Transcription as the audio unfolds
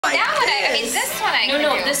I No, can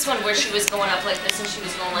no, do. this one where she was going up like this and she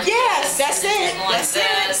was going like Yes, this. that's and it. then going That's like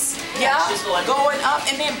it. this. Yeah, She's going. going up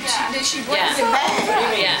and then she brings it back.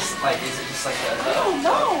 Yeah. Like, is it just like a... Oh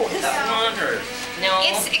no, it's that one, or... No.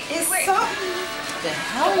 it's something. The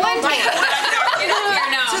hell? One Right.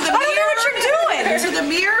 To the mirror. I don't know what you're doing. To the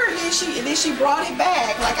mirror, and then she brought it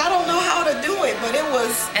back. Like I don't know how to do it, but it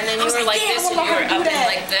was. And then I you was were like "Damn, this I and don't you know were how to up do and that."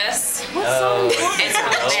 like this. What song? It's like She's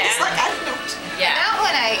that. like, I know. Yeah.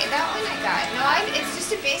 That one I got. No, it's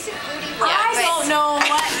just a basic booty roll. I don't know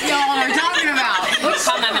what y'all are talking about.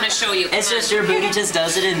 Come, I'm gonna show you. It's just your booty just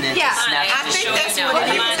does it and then Yeah. just I snaps have to think show that's you now. what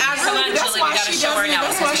it Come on, is. I come really- on, that's Julie, why we gotta she show her doesn't- now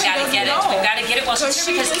that's because why we she gotta get it. doesn't We know. gotta get it while she's Because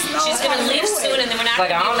here she because just knows she's how gonna to leave do soon it. and then we're not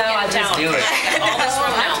Like, gonna I don't be know, able I to just get do it. down. All this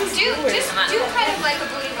room now. Just do kind of like a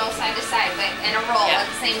booty roll side to side, but in a roll Yeah. at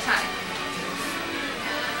the same time.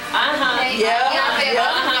 Uh-huh. Yeah. But it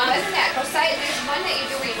wasn't that. Go side. There's one that you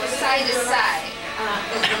do where you go side to side.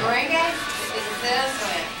 Is the merengue? Is it this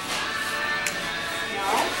way? No?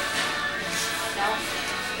 No?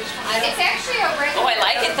 Which one? It's actually a regular. Oh, I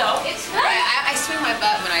like it though. It's fun. I swing my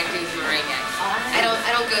butt when I do the merengue. I don't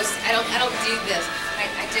do this.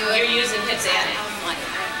 I do it. You're using hips and it.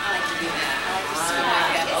 I like to do that. I like to swing my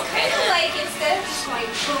Yeah, head. it's Okay. kind of like instead of just going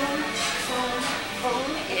boom, boom, boom.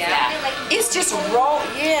 It's Yeah. kind of like It's just roll.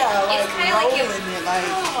 Yeah, like kinda like rolling you- it. Like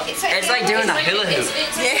oh, It's like doing a hula hoop.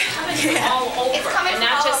 It's Yeah. coming from all over It's coming and from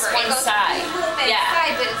not all just over. one It goes side. A little bit Yeah.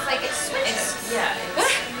 side, but it's like it switches.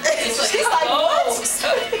 she's like, Oh, what? so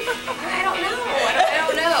I don't know. I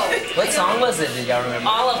don't know. What song was it? Did y'all remember?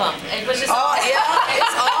 all of them. It was just Oh yeah,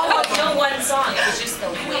 it's all of them. no one song. It was just the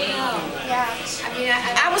way. Yeah. I mean,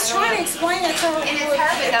 I was trying to explain it to her, And it's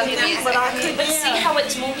hard without the music. but I couldn't. But see how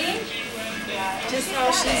it's moving? Just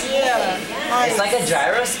how she's It's like a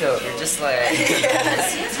gyroscope. You're just like...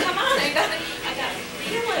 Yes, come on. I got to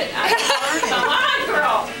feel it. Come on,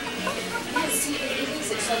 girl. Yeah, see, it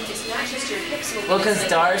is. It's like it's not just your hips moving. Well, because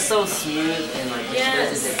it's like- Dar's so smooth and like what she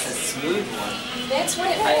does is Yes. it's a smooth one. That's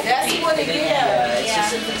what it That's what it is. It's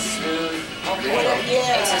just a smooth. Okay.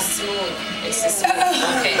 Yeah. It's a smooth. It's a smooth.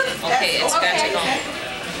 Okay. Okay. It's got to go.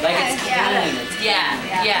 Like it's clean. It's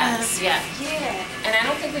Yeah. Yes. Yeah. Yeah. And I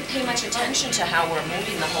don't think we pay much attention to how we're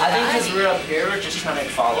moving the whole I think body. because we're up here, we're just trying to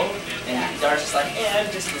follow, and Dar's just like, yeah,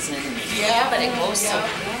 I'm just listening to music. Yeah, but it goes so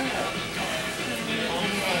good.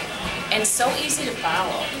 Okay. And so easy to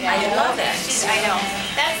follow. I love it. I know.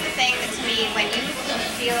 That's the thing to me when you can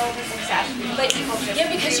feel the success. But people just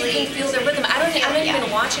yeah, because you really can feel the rhythm. I'm not even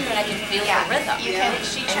watching, but I can feel the rhythm. You can.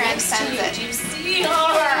 She transcends it. Do you see? You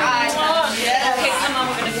are on. Yes. Okay, come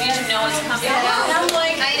on, we're gonna feed you now. It's coming. And I'm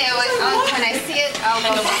like, I know it. When I see it, I'll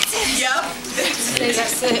go. Yep.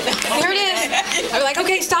 There it is. I'm like,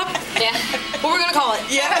 okay, stop. Yeah. What we're gonna call it?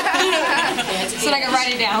 Yeah. So that I can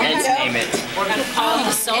write it down. Let's name it. We're gonna call it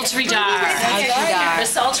the sultry dar. The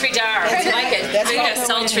sultry dar. I like it. That's Bring what a we're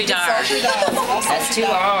sultry doing. dar. That's too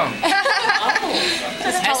long.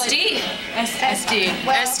 SD. SD.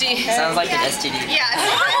 SD. Sounds like an STD.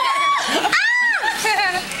 Yeah.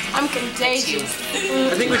 I'm contagious.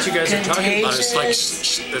 I think what you guys are talking about is like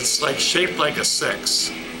it's like shaped like a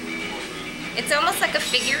 6. It's almost like a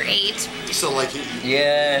figure 8. So like you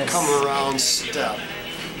Yes. come around step,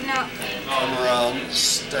 No, come around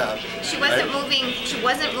step. she wasn't right? moving. She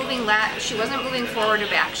wasn't moving left. She wasn't moving forward or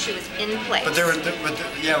back. She was in place. But there's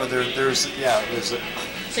a.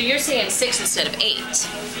 So you're saying 6 instead of 8.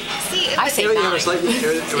 See, it I was, say It was like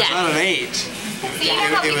it was Yeah. not an 8. see you know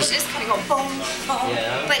how it people was- just kind of go boom, boom.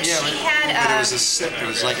 Yeah. But Yeah, she had but it was a 6. It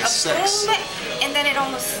was like a 6. boom, and then it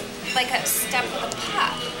almost like a step with a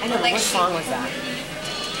pop. I know, like what song was that?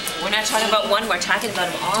 We're not talking about one, we're talking about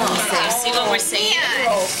them all. You see what we're saying?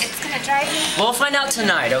 Man, it's gonna drive me. We'll find out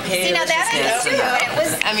tonight, okay? See, now Let's that just I get do. some- It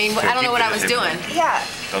was, I mean, I don't know what I was doing. yeah.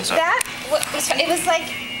 Don't stop. That it was like,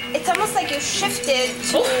 it's almost like you shifted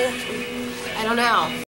to. I don't know.